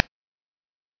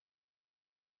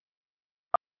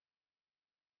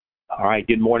All right,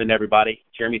 good morning, everybody.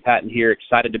 Jeremy Patton here,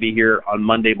 excited to be here on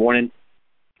Monday morning.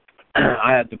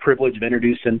 I have the privilege of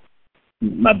introducing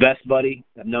my best buddy.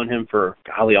 I've known him for,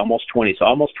 almost 20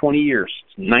 years.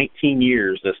 19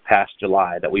 years this past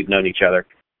July that we've known each other,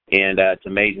 and it's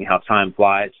amazing how time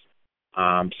flies.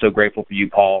 I'm so grateful for you,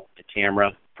 Paul and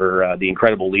Tamara, for the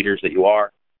incredible leaders that you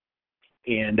are,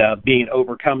 and being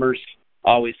overcomers,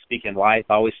 always speaking life,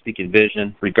 always speaking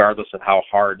vision, regardless of how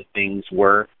hard things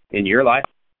were in your life.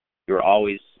 You're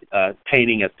always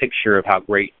painting a picture of how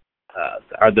great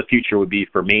the future would be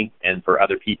for me and for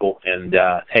other people. And,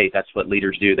 hey, that's what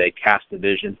leaders do. They cast a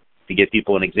vision to give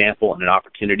people an example and an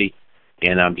opportunity.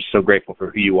 And I'm just so grateful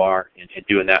for who you are and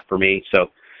doing that for me. So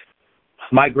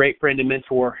my great friend and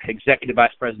mentor, Executive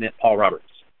Vice President Paul Roberts.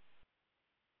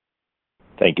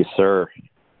 Thank you, sir.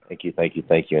 Thank you.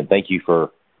 And thank you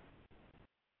for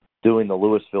doing the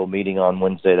Louisville meeting on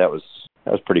Wednesday. That was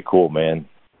pretty cool, man.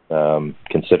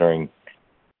 Considering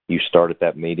you started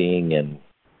that meeting and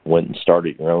went and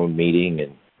started your own meeting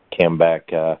and came back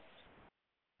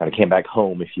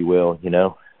home, if you will. You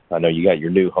know, I know you got your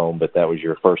new home, but that was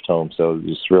your first home, so it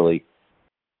just really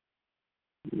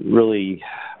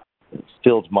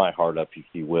filled my heart up, if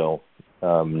you will,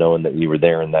 knowing that you were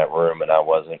there in that room and I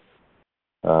wasn't.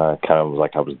 Kind of was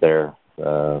like I was there.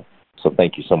 So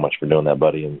thank you so much for doing that,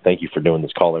 buddy, and thank you for doing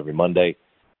this call every Monday.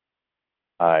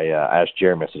 I asked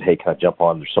Jeremy, I said, hey, can I jump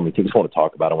on? There's so many things I want to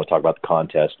talk about. I want to talk about the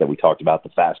contest that we talked about, the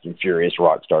Fast and Furious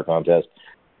Rockstar contest.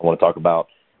 I want to talk about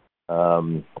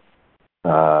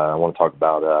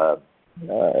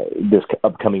this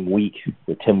upcoming week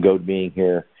with Tim Goad being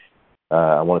here.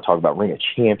 I want to talk about Ring of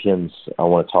Champions. I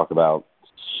want to talk about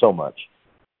so much.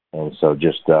 And so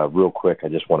just real quick, I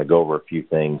just want to go over a few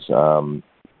things.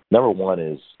 Number one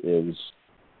is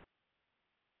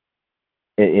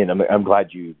and I'm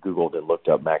glad you Googled and looked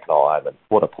up Mackinac Island.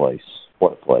 What a place.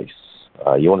 What a place.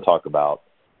 You want to talk about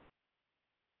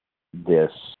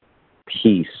this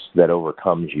peace that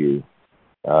overcomes you,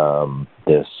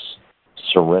 this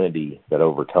serenity that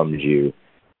overcomes you.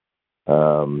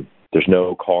 There's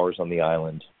no cars on the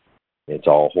island. It's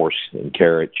all horse and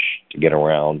carriage to get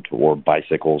around, or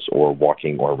bicycles, or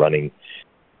walking, or running.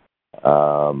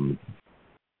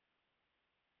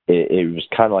 It was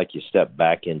kind of like you stepped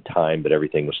back in time, but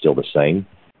everything was still the same.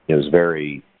 It was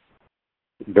very,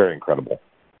 very incredible.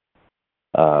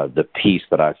 The peace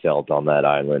that I felt on that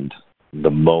island, the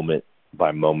moment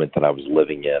by moment that I was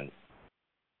living in,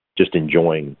 just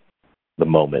enjoying the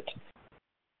moment.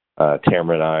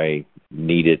 Tamara and I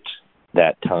needed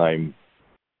that time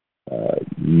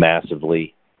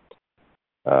massively,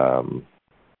 as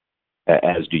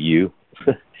do you,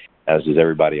 as does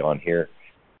everybody on here.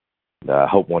 I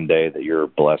hope one day that you're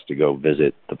blessed to go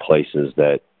visit the places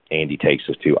that Andy takes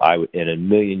us to. In a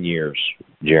million years,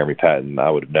 Jeremy Patton, I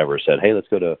would have never said, hey, let's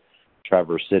go to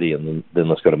Traverse City and then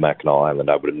let's go to Mackinac Island.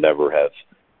 I would have never have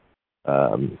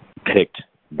picked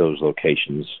those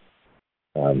locations.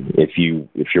 If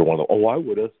you're one of the, I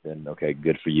would have, then okay,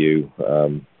 good for you.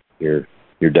 You're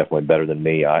definitely better than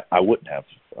me. I wouldn't have,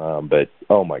 but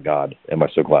oh my God, am I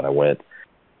so glad I went.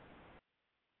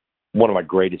 One of my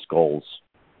greatest goals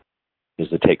is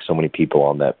to take so many people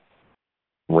on that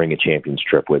Ring of Champions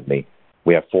trip with me.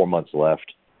 We have 4 months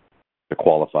left to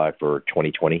qualify for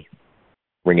 2020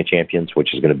 Ring of Champions,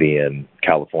 which is going to be in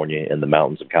California, in the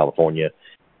mountains of California.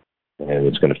 And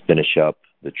it's going to finish up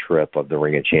the trip of the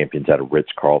Ring of Champions at a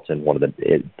Ritz-Carlton.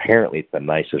 Apparently it's the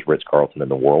nicest Ritz-Carlton in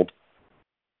the world.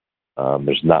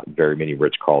 There's not very many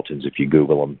Ritz-Carltons if you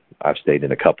Google them. I've stayed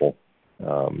in a couple.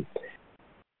 And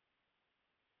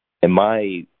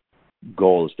my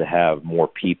goal is to have more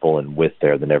people and with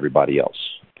there than everybody else.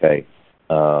 Okay.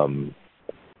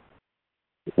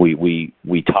 We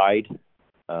tied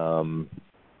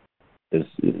as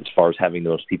far as having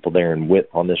those people there and with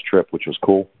on this trip, which was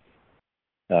cool.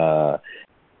 I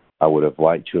would have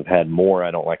liked to have had more. I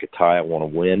don't like a tie. I want to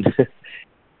win.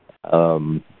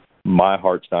 My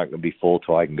heart's not going to be full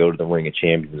till I can go to the Ring of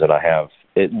Champions and I have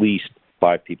at least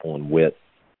 5 people in width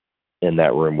in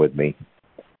that room with me.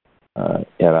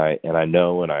 And I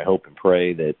know and I hope and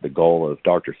pray that the goal of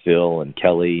Dr. Phil and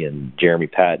Kelly and Jeremy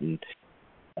Patton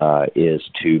is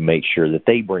to make sure that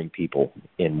they bring people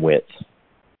in width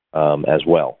as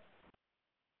well,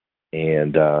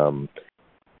 and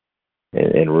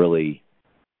really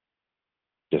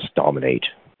just dominate.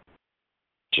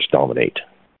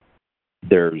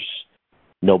 There's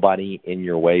nobody in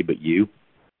your way but you.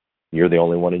 You're the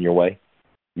only one in your way.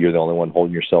 You're the only one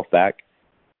holding yourself back.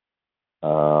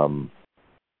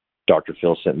 Dr.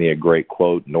 Phil sent me a great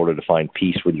quote. In order to find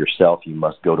peace with yourself, you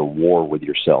must go to war with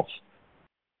yourself.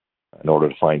 In order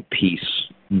to find peace,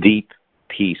 deep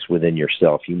peace within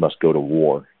yourself, you must go to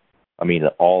war. I mean, an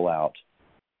all-out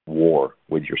war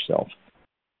with yourself.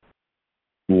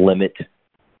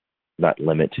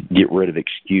 Get rid of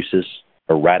excuses,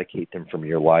 eradicate them from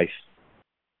your life,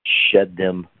 shed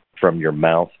them from your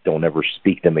mouth. Don't ever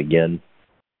speak them again.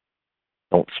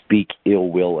 Don't speak ill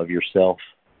will of yourself.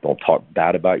 Don't talk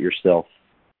bad about yourself.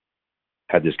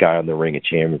 Had this guy on the Ring of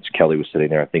Champions. Kelly was sitting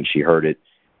there. I think she heard it.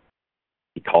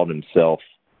 He called himself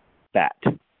fat.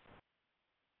 And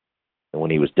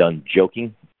when he was done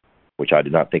joking, which I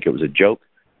did not think it was a joke,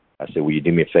 I said, will you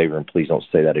do me a favor and please don't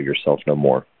say that of yourself no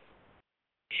more.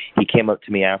 He came up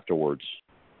to me afterwards,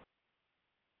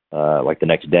 like the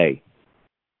next day,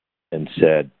 and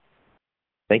said,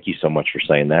 thank you so much for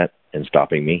saying that and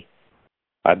stopping me.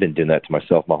 I've been doing that to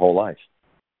myself my whole life.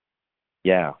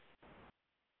 Yeah.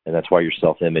 And that's why your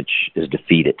self-image is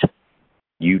defeated.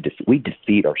 We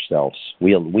defeat ourselves.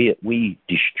 We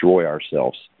destroy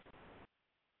ourselves.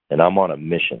 And I'm on a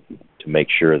mission to make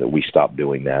sure that we stop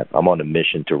doing that. I'm on a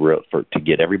mission to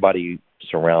get everybody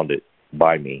surrounded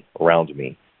by me, around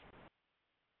me.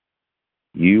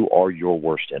 You are your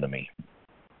worst enemy.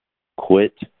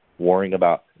 Quit worrying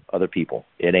about other people.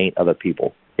 It ain't other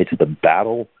people. It's the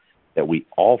battle that we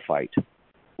all fight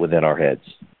within our heads.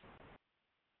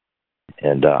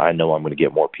 And I know I'm going to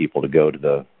get more people to go to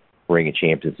the Ring of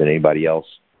Champions than anybody else.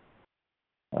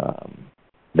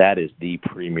 That is the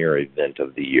premier event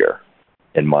of the year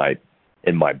in my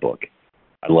book.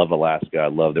 I love Alaska. I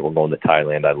love that we're going to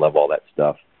Thailand. I love all that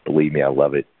stuff. Believe me, I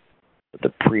love it. But the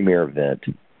premier event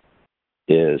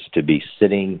is to be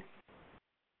sitting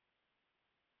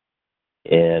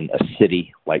in a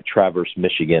city like Traverse,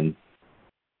 Michigan,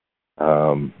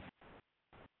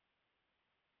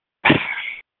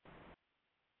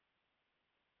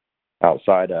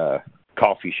 outside a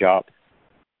coffee shop,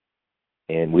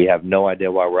 and we have no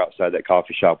idea why we're outside that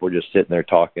coffee shop. We're just sitting there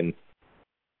talking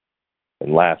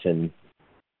and laughing,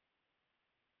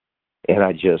 and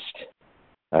I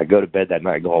go to bed that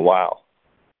night going, wow,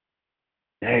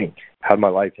 dang, how did my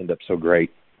life end up so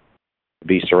great? To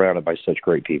be surrounded by such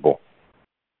great people,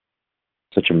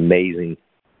 such amazing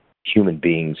human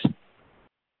beings,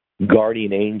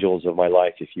 guardian angels of my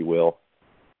life, if you will.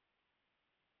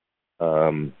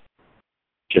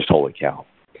 Just holy cow.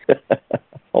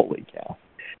 Holy cow.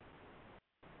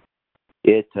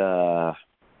 It's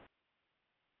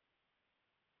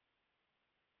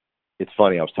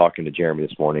funny. I was talking to Jeremy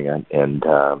this morning, and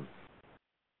I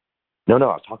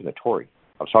was talking to Tori.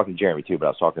 I was talking to Jeremy too, but I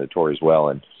was talking to Tori as well.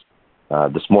 And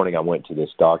this morning I went to this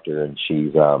doctor, and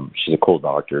she's a cool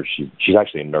doctor. She's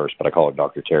actually a nurse, but I call her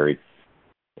Dr. Terry,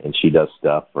 and she does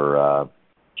stuff for.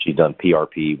 She's done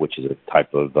PRP, which is a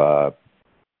type of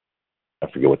I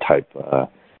forget what type.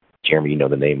 Jeremy, you know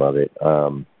the name of it.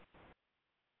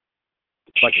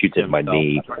 Like shoots at my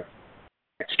knee.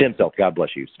 Stem cell. God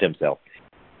bless you. Stem cell.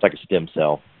 It's like a stem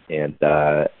cell, and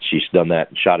she's done that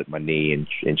and shot at my knee, and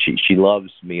she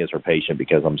loves me as her patient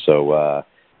because I'm so.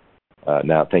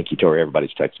 Now, thank you, Tori.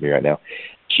 Everybody's texting me right now.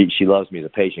 She loves me as a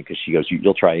patient because she goes,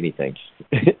 you'll try anything.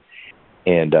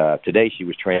 And today she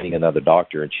was training another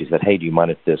doctor, and she said, hey, do you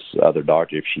mind if this other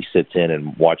doctor, if she sits in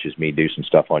and watches me do some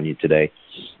stuff on you today?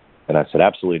 And I said,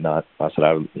 absolutely not.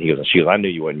 She goes, I knew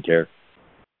you wouldn't care.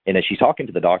 And as she's talking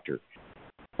to the doctor,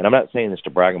 and I'm not saying this to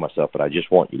brag on myself, but I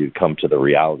just want you to come to the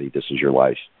reality. This is your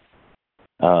life.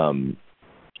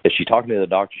 As she's talking to the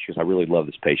doctor, she goes, I really love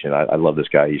this patient. I love this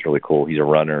guy. He's really cool. He's a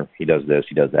runner. He does this.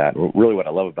 He does that. And really what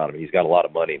I love about him, he's got a lot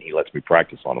of money, and he lets me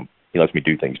practice on him. He lets me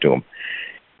do things to him.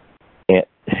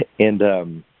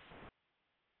 And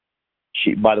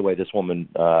she, by the way, this woman,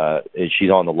 she's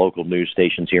on the local news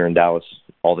stations here in Dallas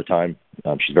all the time.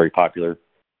 She's very popular.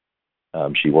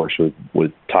 She works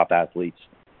with top athletes.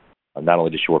 Not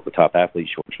only does she work with top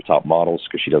athletes, she works with top models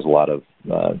because she does a lot of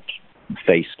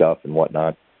face stuff and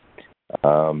whatnot.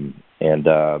 And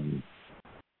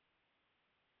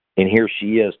here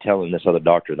she is telling this other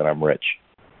doctor that I'm rich.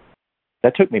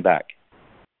 That took me back.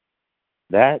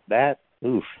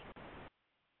 Oof.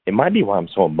 It might be why I'm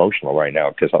so emotional right now,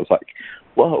 because I was like,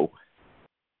 whoa,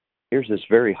 here's this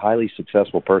very highly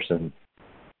successful person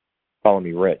calling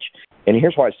me rich. And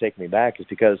here's why it's taking me back, is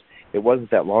because it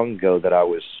wasn't that long ago that I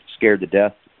was scared to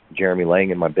death, Jeremy, laying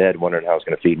in my bed wondering how I was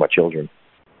going to feed my children.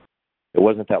 It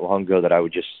wasn't that long ago that I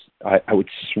would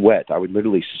sweat. I would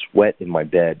literally sweat in my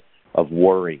bed of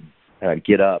worrying. And I'd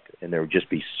get up and there would just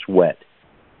be sweat.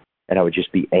 And I would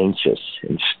just be anxious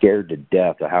and scared to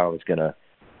death of how I was going to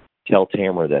tell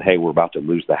Tamara that, hey, we're about to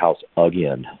lose the house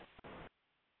again.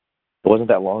 It wasn't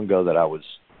that long ago that I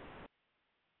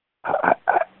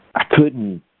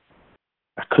couldn't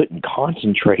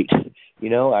concentrate.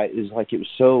 You know, it was like it was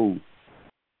so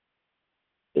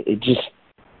it just,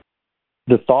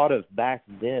 the thought of back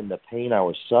then, the pain I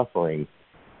was suffering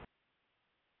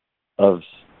of,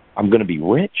 I'm going to be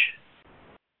rich?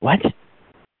 What?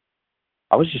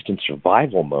 I was just in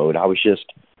survival mode. I was just,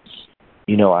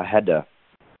 I had to,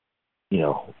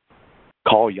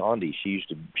 call Yandi.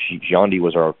 Yandi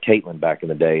was our Caitlin back in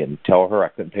the day, and tell her I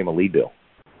couldn't pay my lead bill.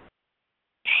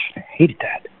 I hated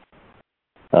that.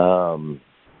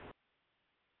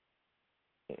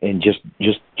 And just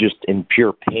in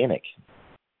pure panic,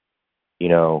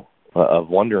 of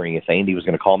wondering if Andy was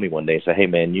going to call me one day and say, "Hey,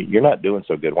 man, you're not doing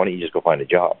so good. Why don't you just go find a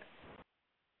job?"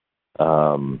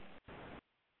 And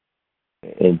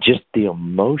just the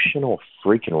emotional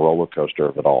freaking roller coaster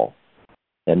of it all.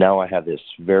 And now I have this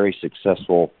very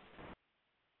successful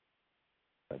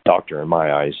doctor in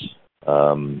my eyes.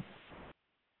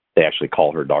 They actually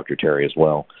call her Dr. Terry as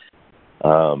well.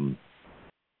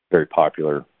 Very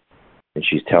popular. And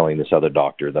she's telling this other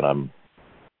doctor that I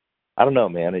don't know,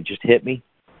 man, it just hit me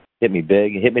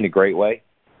big. It hit me in a great way.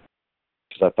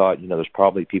 Because I thought, there's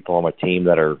probably people on my team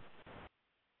that are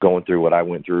going through what I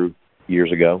went through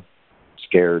years ago,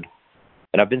 scared.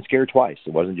 And I've been scared twice.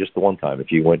 It wasn't just the one time.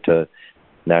 If you went to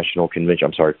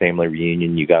family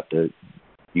reunion, you got to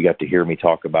hear me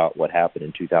talk about what happened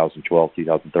in 2012,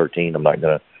 2013. I'm not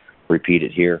going to repeat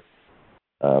it here.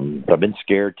 But I've been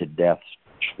scared to death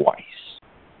twice.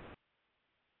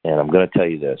 And I'm going to tell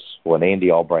you this. What Andy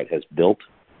Albright has built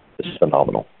is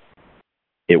phenomenal.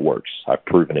 It works. I've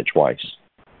proven it twice.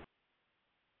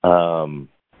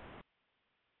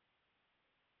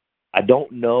 I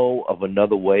don't know of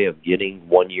another way of getting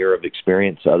 1 year of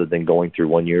experience other than going through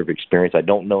 1 year of experience. I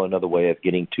don't know another way of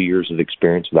getting 2 years of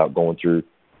experience without going through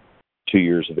 2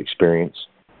 years of experience.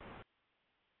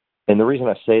 And the reason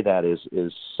I say that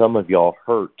is some of y'all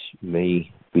hurt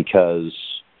me because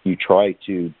you try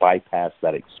to bypass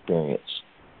that experience.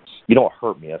 You don't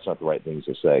hurt me. That's not the right thing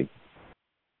to say.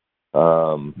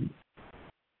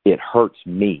 It hurts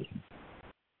me.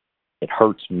 It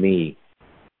hurts me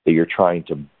that you're trying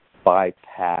to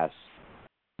bypass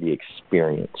the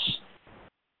experience.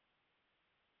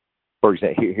 For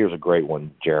example, here's a great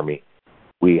one, Jeremy.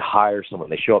 We hire someone.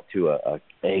 They show up to a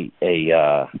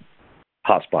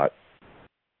hotspot,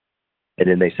 and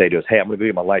then they say to us, "Hey, I'm going to go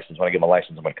get my license. When I get my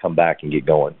license, I'm going to come back and get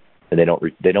going." And they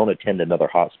don't attend another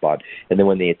hotspot. And then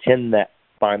when they attend that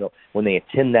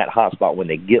hotspot, when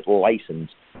they get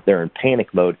licensed, they're in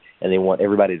panic mode, and they want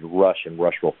everybody to rush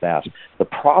real fast. The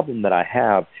problem that I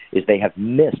have is they have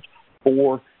missed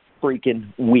 4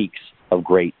 freaking weeks of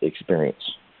great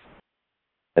experience.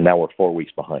 And now we're 4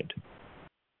 weeks behind.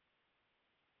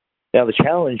 Now, the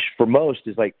challenge for most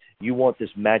is like, you want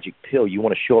this magic pill. You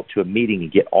want to show up to a meeting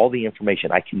and get all the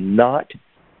information. I cannot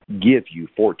give you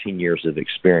 14 years of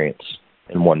experience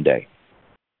in one day.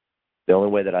 The only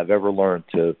way that I've ever learned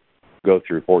to go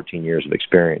through 14 years of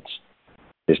experience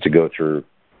is to go through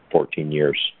 14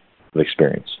 years of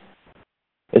experience.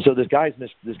 And so this guy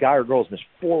or girl's missed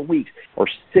 4 weeks or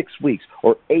 6 weeks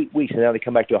or 8 weeks, and now they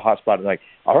come back to a hotspot and like,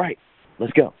 all right,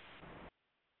 let's go.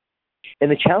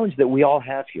 And the challenge that we all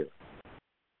have here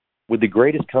with the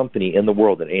greatest company in the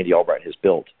world that Andy Albright has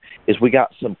built is we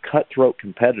got some cutthroat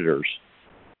competitors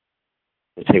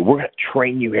that say, we're going to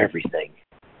train you everything.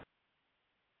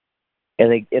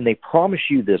 And they promise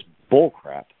you this bull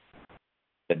crap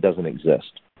that doesn't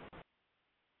exist.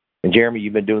 And Jeremy,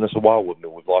 you've been doing this a while with me.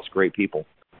 We've lost great people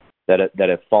that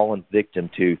have fallen victim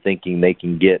to thinking they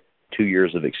can get 2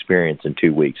 years of experience in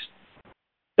 2 weeks.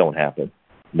 Don't happen.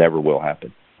 Never will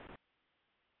happen.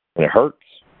 And it hurts.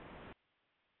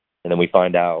 And then we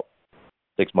find out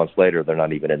 6 months later they're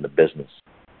not even in the business.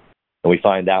 And we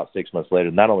find out 6 months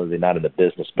later, not only are they not in the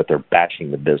business, but they're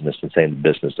bashing the business and saying the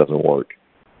business doesn't work.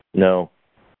 No.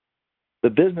 The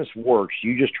business works.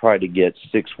 You just try to get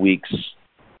 6 weeks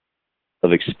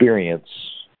of experience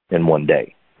in one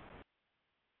day.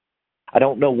 I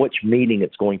don't know which meeting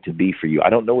it's going to be for you. I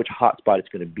don't know which hotspot it's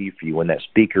going to be for you when that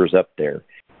speaker is up there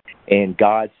and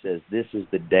God says, this is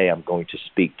the day I'm going to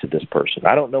speak to this person.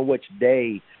 I don't know which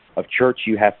day of church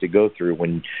you have to go through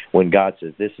when God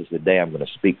says, this is the day I'm going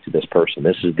to speak to this person.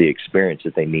 This is the experience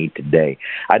that they need today.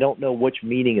 I don't know which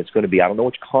meeting it's going to be. I don't know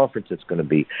which conference it's going to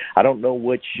be. I don't know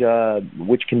which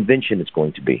convention it's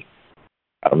going to be.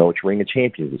 I don't know which Ring of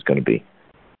Champions it's going to be.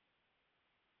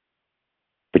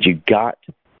 But you got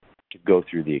to go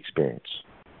through the experience.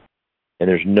 And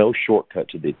there's no shortcut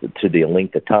to the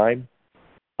length of time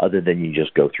other than you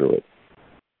just go through it.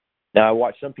 Now, I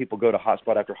watch some people go to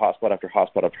hotspot after hotspot after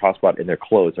hotspot after hotspot in their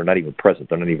clothes. They're not even present.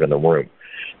 They're not even in the room.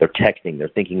 They're texting. They're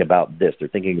thinking about this. They're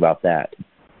thinking about that.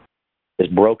 As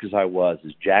broke as I was,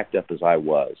 as jacked up as I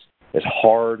was, as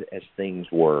hard as things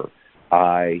were,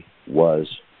 I was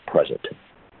present.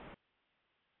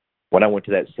 When I went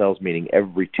to that sales meeting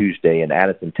every Tuesday in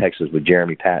Addison, Texas with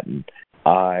Jeremy Patton,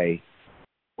 I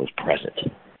was present.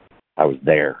 I was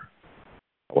there.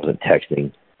 I wasn't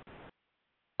texting.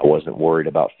 I wasn't worried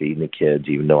about feeding the kids,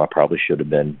 even though I probably should have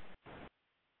been.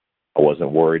 I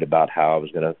wasn't worried about how I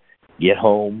was going to get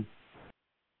home.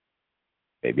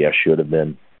 Maybe I should have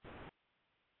been.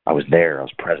 I was there. I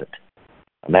was present.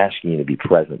 I'm asking you to be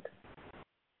present.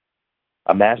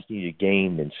 I'm asking you to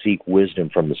gain and seek wisdom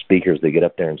from the speakers that get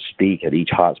up there and speak at each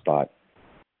hotspot.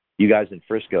 You guys in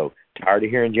Frisco, tired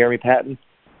of hearing Jeremy Patton?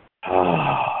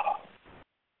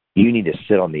 You need to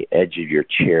sit on the edge of your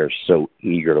chair so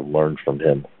eager to learn from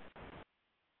him.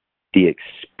 The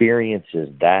experiences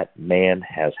that man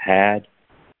has had,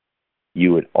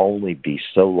 you would only be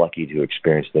so lucky to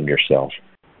experience them yourself.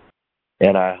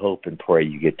 And I hope and pray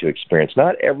you get to experience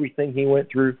not everything he went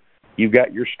through. You've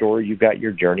got your story. You've got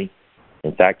your journey.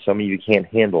 In fact, some of you can't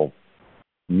handle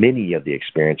many of the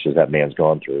experiences that man's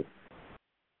gone through.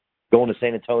 Going to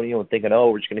San Antonio and thinking,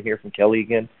 oh, we're just going to hear from Kelly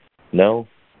again. No.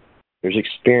 There's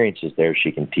experiences there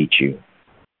she can teach you.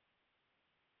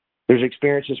 There's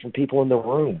experiences from people in the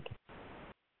room.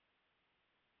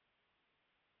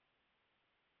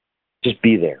 Just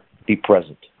be there. Be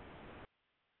present.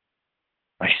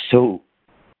 I so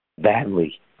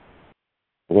badly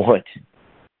want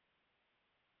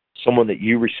someone that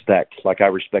you respect, like I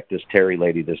respect this Terry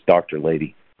lady, this doctor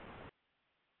lady,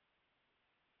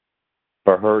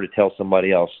 for her to tell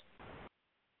somebody else,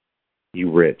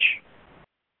 you rich.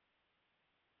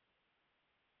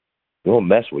 You won't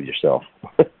mess with yourself.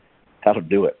 That'll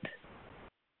do it.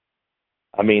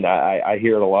 I mean, I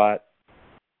hear it a lot.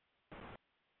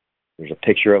 There's a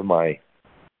picture of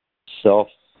myself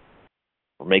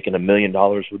making $1 million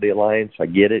with the Alliance. I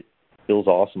get it. Feels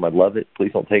awesome. I love it.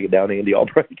 Please don't take it down, Andy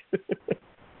Albright.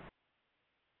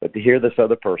 But to hear this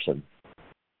other person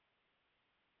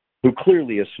who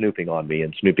clearly is snooping on me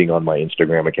and snooping on my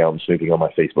Instagram account and snooping on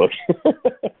my Facebook,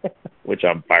 which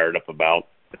I'm fired up about,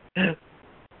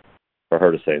 for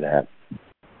her to say that,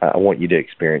 I want you to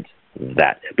experience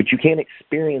that. But you can't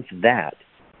experience that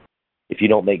if you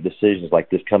don't make decisions like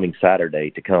this coming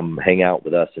Saturday to come hang out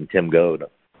with us and Tim Goad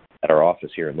at our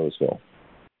office here in Louisville.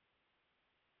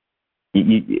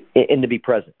 And to be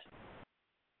present.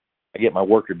 I get my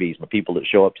worker bees, my people that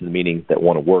show up to the meeting that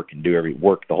want to work and do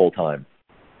work the whole time.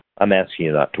 I'm asking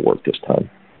you not to work this time.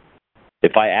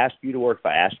 If I ask you to work, if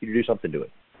I ask you to do something, do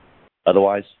it.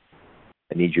 Otherwise,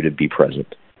 I need you to be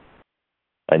present.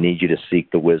 I need you to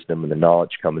seek the wisdom and the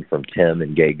knowledge coming from Tim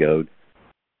and Gay Goad.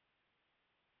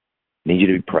 I need you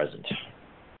to be present.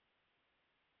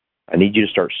 I need you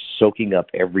to start soaking up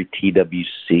every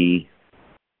TWC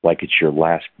like it's your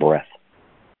last breath.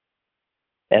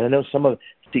 And I know some of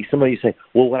you say,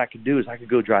 well, what I could do is I could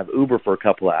go drive Uber for a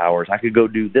couple of hours. I could go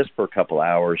do this for a couple of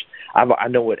hours. I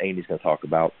know what Andy's going to talk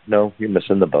about. No, you're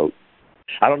missing the boat.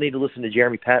 I don't need to listen to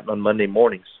Jeremy Patton on Monday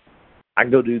mornings. I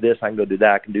can go do this. I can go do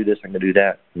that. I can do this. I can do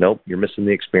that. Nope, you're missing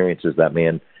the experiences that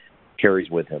man carries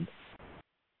with him.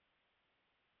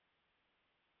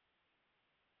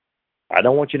 I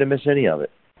don't want you to miss any of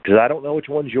it because I don't know which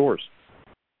one's yours.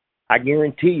 I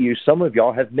guarantee you some of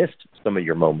y'all have missed some of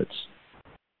your moments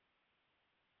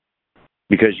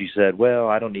because you said, well,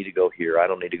 I don't need to go here. I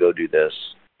don't need to go do this.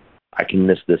 I can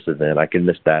miss this event. I can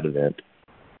miss that event.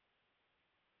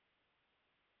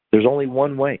 There's only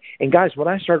one way. And guys, when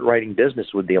I started writing business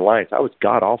with the Alliance, I was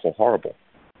god-awful horrible.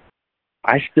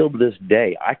 I still, to this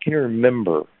day, I can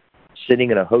remember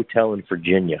sitting in a hotel in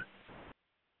Virginia,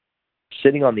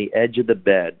 sitting on the edge of the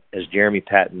bed as Jeremy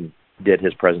Patton did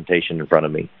his presentation in front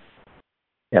of me.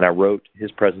 And I wrote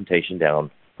his presentation down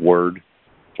word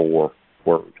for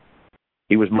word.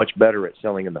 He was much better at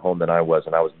selling in the home than I was,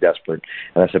 and I was desperate.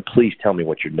 And I said, please tell me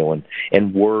what you're doing.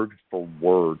 And word for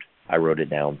word, I wrote it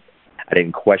down. I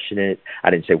didn't question it. I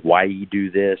didn't say, why you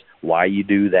do this, why you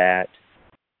do that.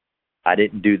 I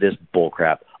didn't do this bull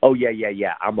crap. Oh,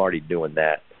 yeah, I'm already doing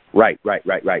that. Right. Get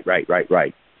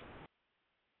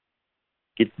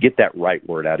that right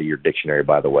word out of your dictionary,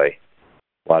 by the way.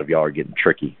 A lot of y'all are getting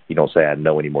tricky. You don't say I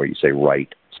know anymore. You say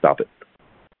right. Stop it.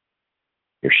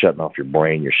 You're shutting off your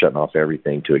brain. You're shutting off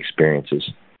everything to experiences.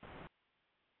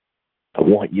 I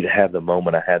want you to have the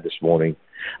moment I had this morning.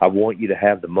 I want you to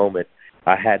have the moment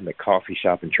I had in a coffee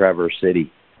shop in Traverse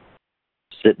City,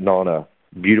 sitting on a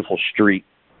beautiful street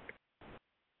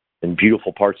in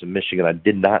beautiful parts of Michigan I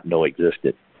did not know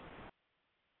existed.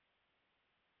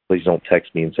 Please don't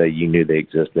text me and say you knew they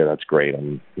existed. That's great.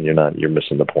 You're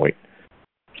missing the point.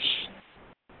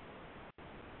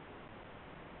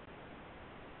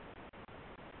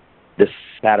 This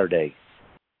Saturday,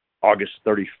 August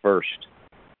 31st.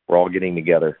 We're all getting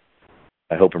together.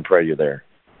 I hope and pray you're there.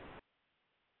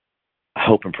 I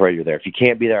hope and pray you're there. If you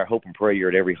can't be there, I hope and pray you're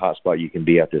at every hotspot you can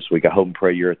be at this week. I hope and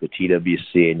pray you're at the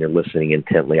TWC and you're listening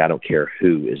intently. I don't care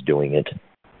who is doing it.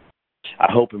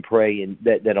 I hope and pray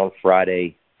that on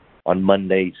Friday, on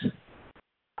Mondays,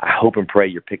 I hope and pray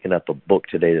you're picking up a book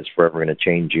today that's forever going to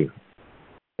change you,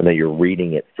 and that you're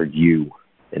reading it for you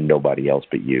and nobody else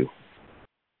but you.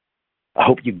 I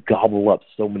hope you gobble up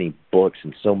so many books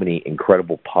and so many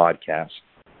incredible podcasts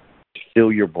to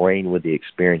fill your brain with the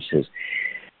experiences.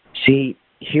 See,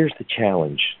 here's the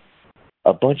challenge.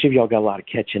 A bunch of y'all got a lot of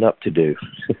catching up to do.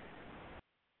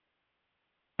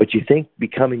 But you think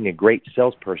becoming a great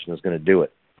salesperson is going to do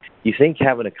it. You think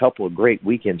having a couple of great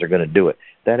weekends are going to do it.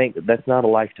 That's not a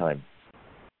lifetime.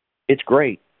 It's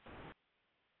great.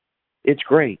 It's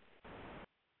great.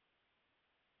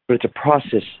 But it's a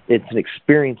process. It's an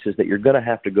experiences that you're going to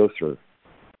have to go through.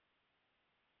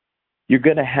 You're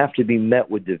going to have to be met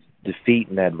with defeat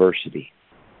and adversity.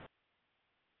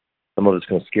 Some of it's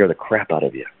going to scare the crap out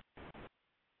of you.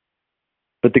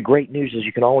 But the great news is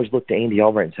you can always look to Andy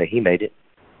Albright and say, he made it.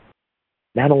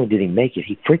 Not only did he make it,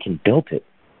 he freaking built it.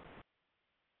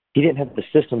 He didn't have the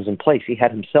systems in place. He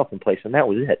had himself in place, and that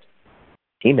was it.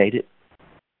 He made it.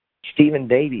 Stephen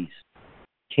Davies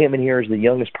came in here as the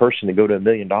youngest person to go to $1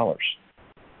 million.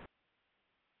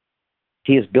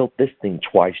 He has built this thing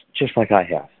twice, just like I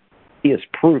have. He has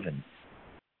proven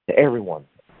to everyone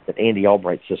that Andy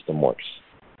Albright's system works.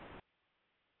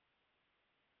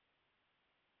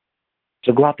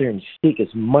 So go out there and seek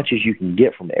as much as you can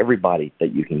get from everybody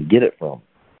that you can get it from.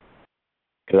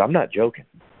 Because I'm not joking.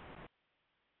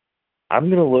 I'm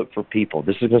going to look for people,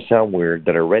 this is going to sound weird,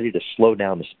 that are ready to slow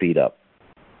down to speed up.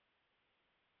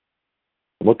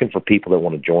 I'm looking for people that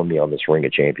want to join me on this Ring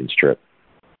of Champions trip.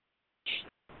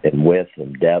 In width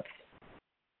and depth.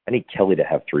 I need Kelly to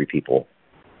have 3 people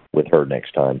with her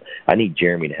next time. I need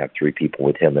Jeremy to have 3 people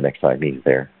with him the next time he's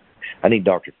there. I need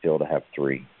Dr. Phil to have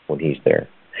 3 when he's there.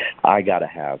 I got to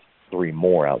have 3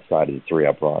 more outside of the 3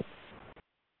 I brought.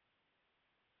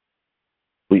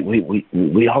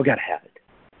 We all got to have it.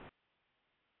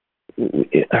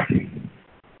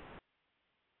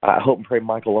 I hope and pray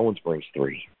Michael Owens brings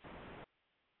 3.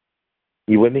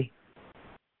 You with me?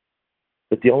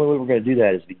 But the only way we're going to do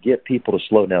that is to get people to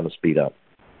slow down and speed up.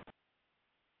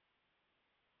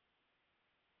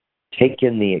 Take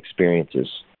in the experiences.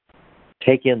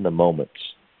 Take in the moments.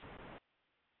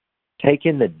 Take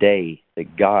in the day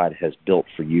that God has built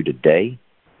for you today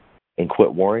and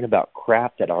quit worrying about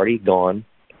crap that already gone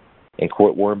and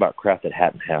quit worrying about crap that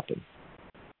hadn't happened.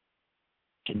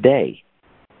 Today,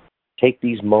 take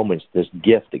these moments, this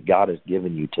gift that God has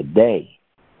given you today,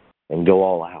 and go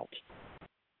all out.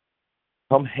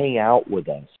 Come hang out with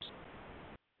us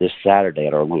this Saturday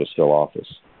at our Louisville office.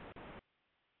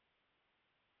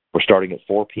 We're starting at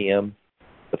 4 p.m.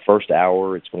 The first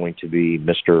hour, it's going to be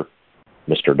Mr.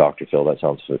 Dr. Phil, that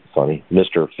sounds funny,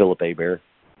 Mr. Philip Hebert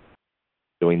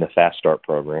doing the Fast Start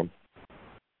program.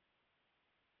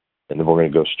 And then we're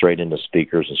going to go straight into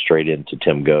speakers and straight into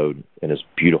Tim Goad and his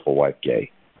beautiful wife,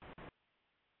 Gay.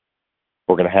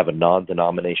 We're going to have a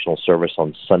non-denominational service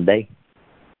on Sunday.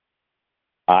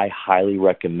 I highly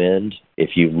recommend,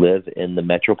 if you live in the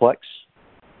Metroplex,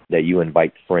 that you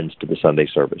invite friends to the Sunday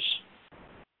service.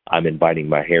 I'm inviting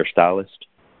my hairstylist.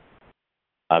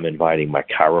 I'm inviting my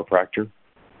chiropractor.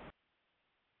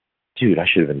 Dude, I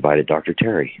should have invited Dr.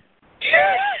 Terry.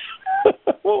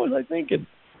 What was I thinking?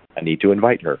 I need to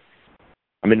invite her.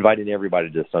 I'm inviting everybody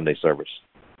to the Sunday service.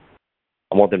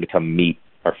 I want them to come meet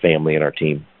our family and our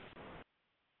team.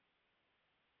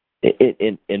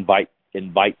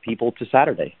 Invite people to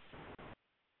Saturday.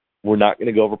 We're not going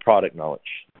to go over product knowledge.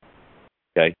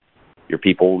 Okay? Your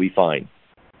people will be fine.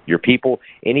 Your people,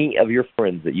 any of your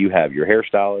friends that you have, your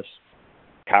hairstylist,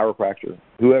 chiropractor,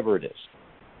 whoever it is,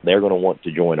 they're going to want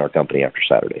to join our company after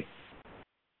Saturday.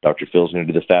 Dr. Phil's going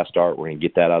to do the Fast Start. We're going to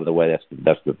get that out of the way.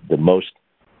 That's the most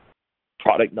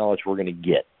product knowledge we're going to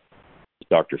get.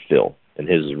 Dr. Phil, and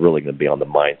his is really going to be on the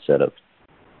mindset of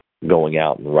going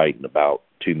out and writing about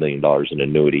 $2 million in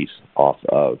annuities off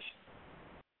of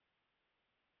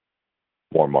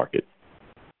Warren Market.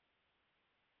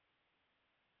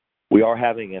 We are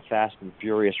having a Fast and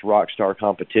Furious Rockstar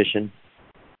competition.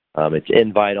 It's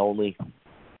invite only.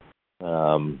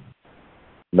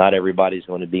 Not everybody's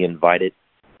going to be invited.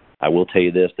 I will tell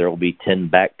you this, there will be 10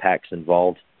 backpacks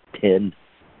involved, 10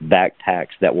 backpacks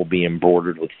that will be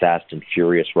embroidered with Fast and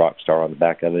Furious Rockstar on the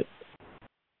back of it.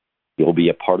 You'll be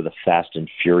a part of the Fast and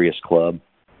Furious Club.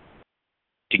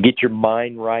 To get your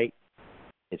mind right,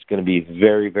 it's going to be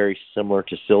very, very similar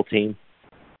to SEAL Team.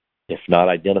 if not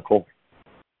identical.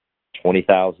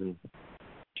 20,000,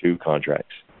 2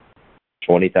 contracts.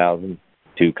 20,000,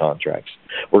 2 contracts.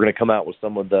 We're going to come out with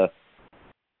some of the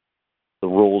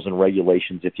rules and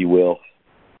regulations, if you will.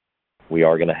 We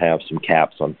are going to have some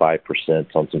caps on 5%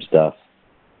 on some stuff.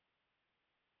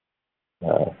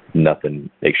 Nothing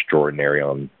extraordinary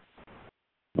on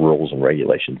rules and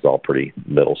regulations. All pretty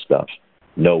middle stuff.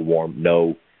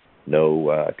 No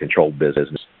controlled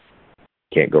business.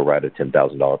 Can't go write a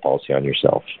 $10,000 policy on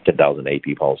yourself, 10,000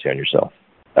 AP policy on yourself.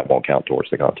 That won't count towards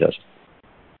the contest.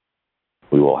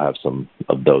 We will have some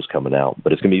of those coming out,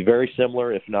 but it's going to be very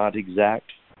similar, if not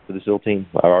exact, to the SEAL team.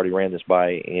 I already ran this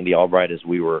by Andy Albright as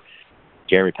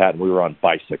Jeremy Patton, we were on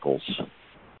bicycles,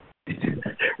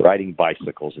 riding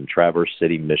bicycles in Traverse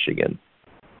City, Michigan.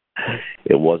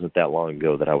 It wasn't that long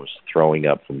ago that I was throwing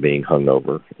up from being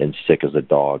hungover and sick as a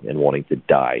dog and wanting to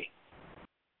die.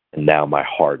 And now my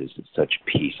heart is at such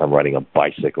peace. I'm riding a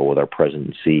bicycle with our president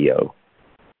and CEO,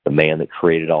 the man that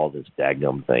created all this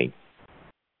daggum thing.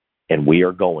 And we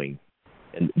are going,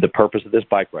 and the purpose of this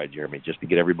bike ride, Jeremy, just to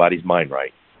get everybody's mind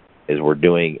right, is we're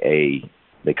doing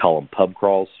they call them pub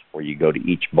crawls, where you go to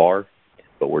each bar,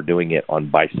 but we're doing it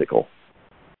on bicycle.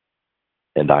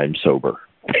 And I'm sober.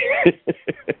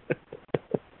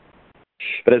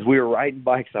 But as we were riding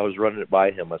bikes, I was running it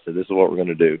by him. I said, this is what we're going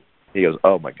to do. He goes,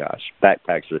 oh my gosh,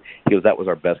 backpacks. He goes, that was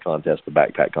our best contest, the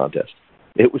backpack contest.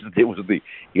 He goes,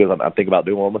 I'm thinking about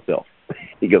doing one myself.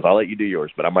 He goes, I'll let you do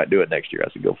yours, but I might do it next year.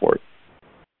 I said, go for it.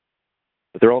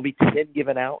 But there will only be 10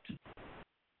 given out.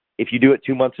 If you do it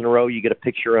 2 months in a row, you get a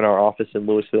picture in our office in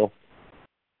Louisville.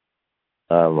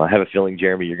 I have a feeling,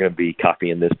 Jeremy, you're going to be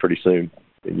copying this pretty soon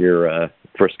in your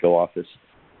Frisco office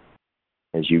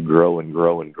as you grow and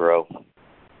grow and grow.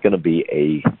 It's going to be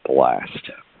a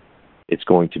blast. It's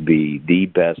going to be the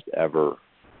best ever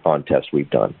contest we've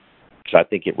done. So I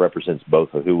think it represents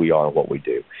both of who we are and what we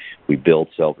do. We build,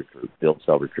 sell,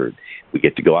 recruit. We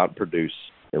get to go out and produce,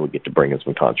 and we get to bring in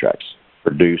some contracts.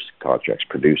 Produce contracts.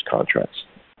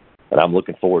 And I'm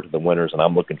looking forward to the winners, and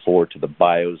I'm looking forward to the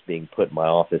bios being put in my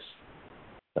office.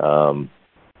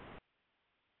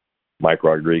 Mike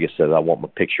Rodriguez says, I want my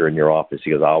picture in your office.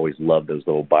 He goes, I always loved those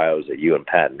little bios that you and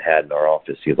Patton had in our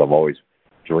office. He goes, I've always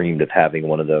dreamed of having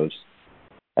one of those.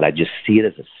 And I just see it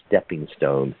as a stepping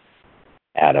stone,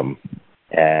 Adam,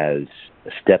 as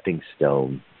a stepping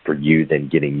stone for you then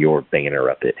getting your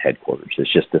banner up at headquarters.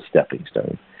 It's just a stepping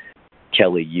stone.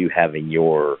 Kelly, you having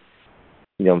your,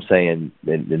 you know what I'm saying,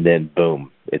 and then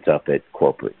boom, it's up at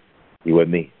corporate. You with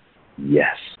me?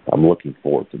 Yes. I'm looking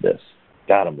forward to this.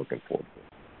 God, I'm looking forward to this.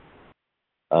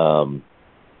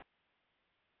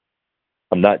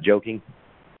 I'm not joking.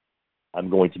 I'm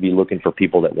going to be looking for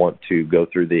people that want to go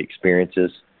through the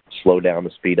experiences, slow down to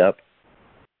speed up.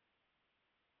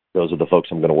 Those are the folks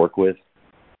I'm going to work with.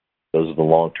 Those are the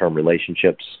long-term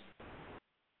relationships.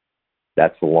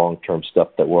 That's the long-term stuff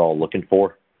that we're all looking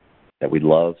for, that we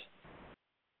love.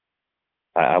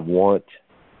 I want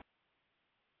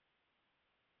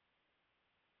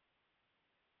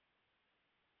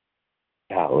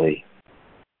golly.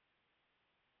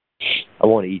 I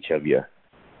want each of you,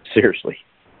 seriously,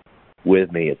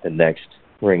 with me at the next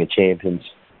Ring of Champions,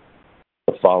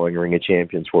 the following Ring of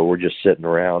Champions, where we're just sitting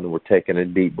around and we're taking a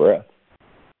deep breath.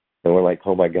 And we're like,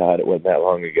 oh my God, it wasn't that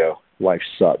long ago. Life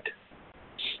sucked.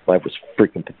 Life was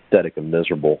freaking pathetic and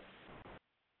miserable.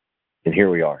 And here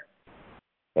we are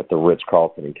at the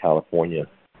Ritz-Carlton in California.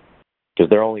 Because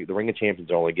the Ring of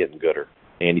Champions are only getting gooder.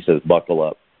 Andy says, buckle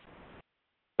up.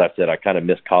 That's it. I kind of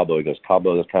miss Cabo. He goes,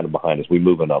 Cabo is kind of behind us. We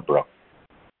moving up, bro.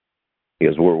 He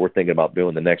goes, we're thinking about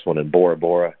doing the next one in Bora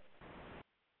Bora.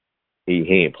 He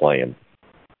ain't playing.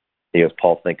 He goes,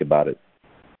 Paul, think about it.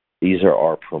 These are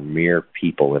our premier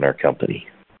people in our company.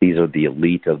 These are the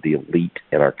elite of the elite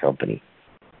in our company.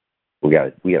 We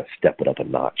got to step it up a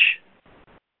notch.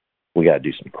 We got to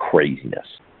do some craziness.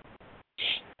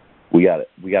 We got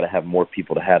to have more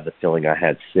people to have the feeling I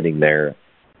had sitting there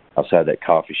outside that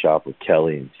coffee shop with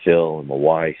Kelly and Phil and my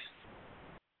wife.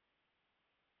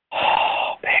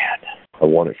 Oh, man. I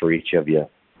want it for each of you.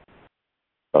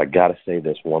 But I got to say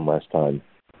this one last time.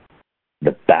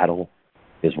 The battle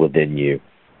is within you.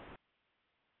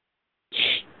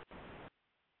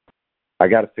 I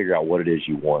got to figure out what it is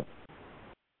you want.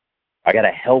 I got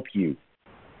to help you.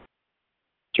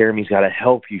 Jeremy's got to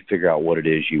help you figure out what it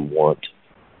is you want.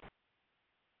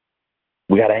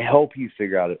 We got to help you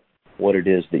figure out what it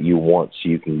is that you want so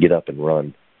you can get up and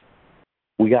run.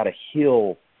 We got to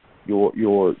heal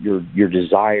your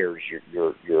desires,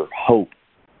 your hope.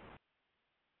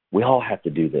 We all have to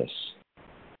do this.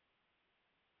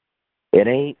 It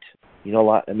ain't,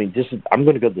 I'm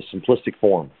going to go the simplistic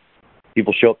form.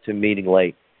 People show up to a meeting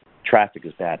late. Traffic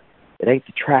is bad. It ain't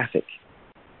the traffic.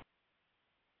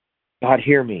 God,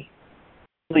 hear me.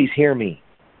 Please hear me.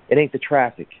 It ain't the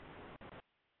traffic.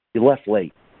 You left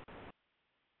late.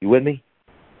 You with me?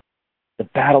 The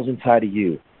battle's inside of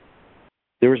you.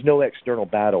 There is no external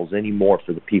battles anymore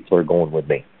for the people who are going with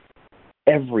me.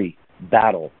 Every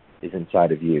battle is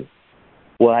inside of you.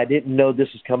 Well, I didn't know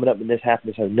this was coming up and this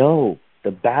happened. No,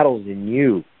 the battle's in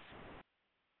you.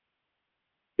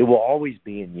 It will always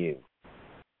be in you.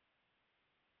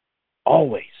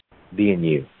 Always be in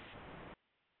you.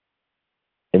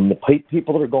 And the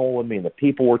people that are going with me and the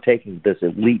people we're taking this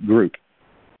elite group,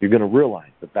 you're going to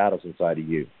realize the battle's inside of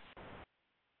you.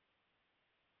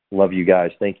 Love you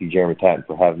guys. Thank you, Jeremy Patton,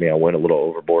 for having me. I went a little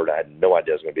overboard. I had no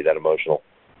idea I was going to be that emotional.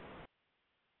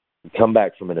 Come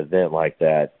back from an event like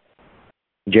that.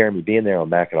 Jeremy, being there on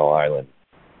Mackinac Island,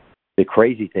 the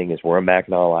crazy thing is we're on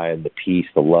Mackinac Island, the peace,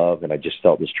 the love, and I just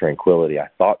felt this tranquility. I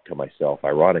thought to myself,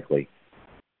 ironically,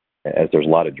 as there's a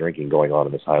lot of drinking going on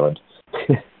in this island,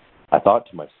 I thought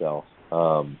to myself,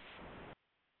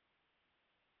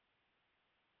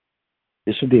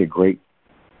 this would be a great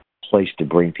place to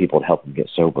bring people to help them get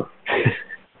sober.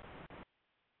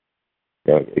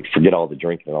 Forget all the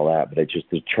drinking and all that, but it's just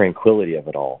the tranquility of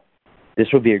it all. This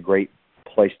would be a great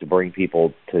place to bring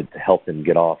people to help them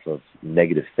get off of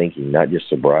negative thinking, not just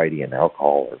sobriety and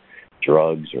alcohol or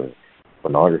drugs or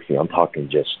pornography. I'm talking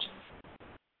just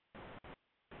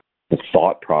the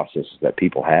thought processes that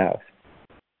people have.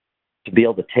 To be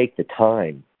able to take the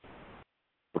time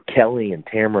for Kelly and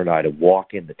Tamara and I to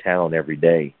walk into town every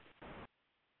day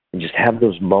and just have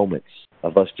those moments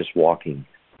of us just walking,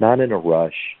 not in a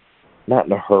rush, not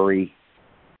in a hurry,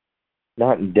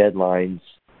 not in deadlines,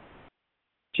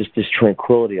 just this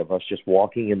tranquility of us just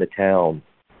walking in the town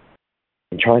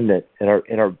and trying to,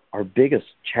 and our biggest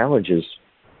challenge is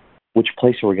which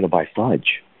place are we going to buy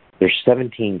fudge? There's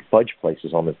 17 fudge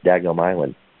places on this daggum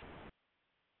island.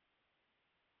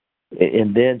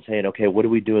 And then saying, okay, what are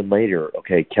we doing later?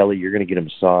 Okay, Kelly, you're going to get a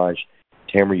massage.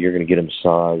 Tamara, you're going to get a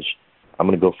massage. I'm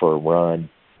going to go for a run.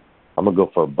 I'm going to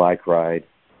go for a bike ride.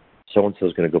 So-and-so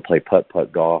is going to go play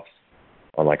putt-putt golf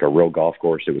on like a real golf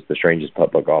course. It was the strangest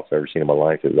putt-putt golf I've ever seen in my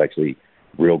life. It was actually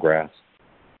real grass.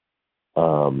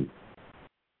 Golly.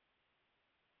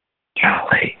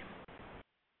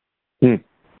 And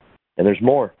there's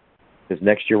more. Because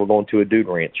next year we're going to a dude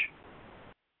ranch.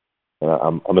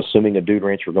 I'm assuming a dude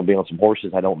ranch we're going to be on some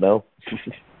horses. I don't know.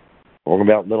 We're going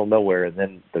to be out in the middle of nowhere, and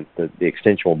then the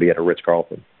extension will be at a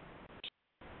Ritz-Carlton.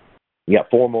 You got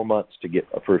 4 more months to get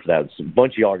approved for that. A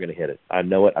bunch of y'all are going to hit it. I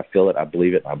know it. I feel it. I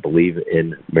believe it. I believe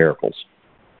in miracles.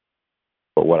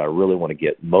 But what I really want to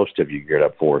get most of you geared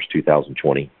up for is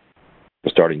 2020.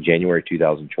 Starting January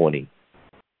 2020,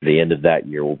 the end of that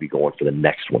year, we'll be going for the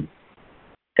next one.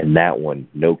 And that one,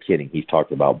 no kidding, he's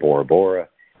talked about Bora Bora.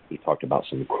 He talked about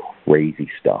some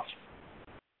crazy stuff.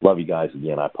 Love you guys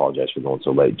again. I apologize for going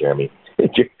so late, Jeremy.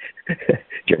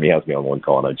 Jeremy has me on one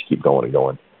call, and I just keep going and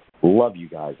going. Love you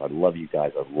guys. I love you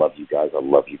guys. I love you guys. I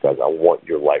love you guys. I want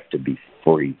your life to be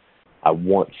free. I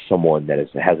want someone that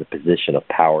has a position of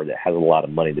power, that has a lot of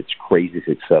money, that's crazy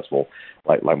successful,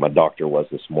 like my doctor was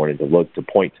this morning, to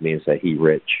point to me and say, he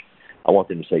rich. I want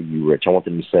them to say, you rich. I want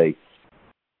them to say,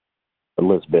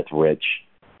 Elizabeth rich,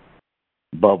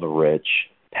 Bubba rich,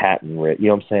 Patton rich. You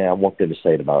know what I'm saying? I want them to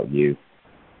say it about you.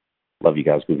 Love you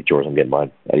guys. Go get yours. I'm getting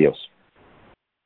mine. Adios.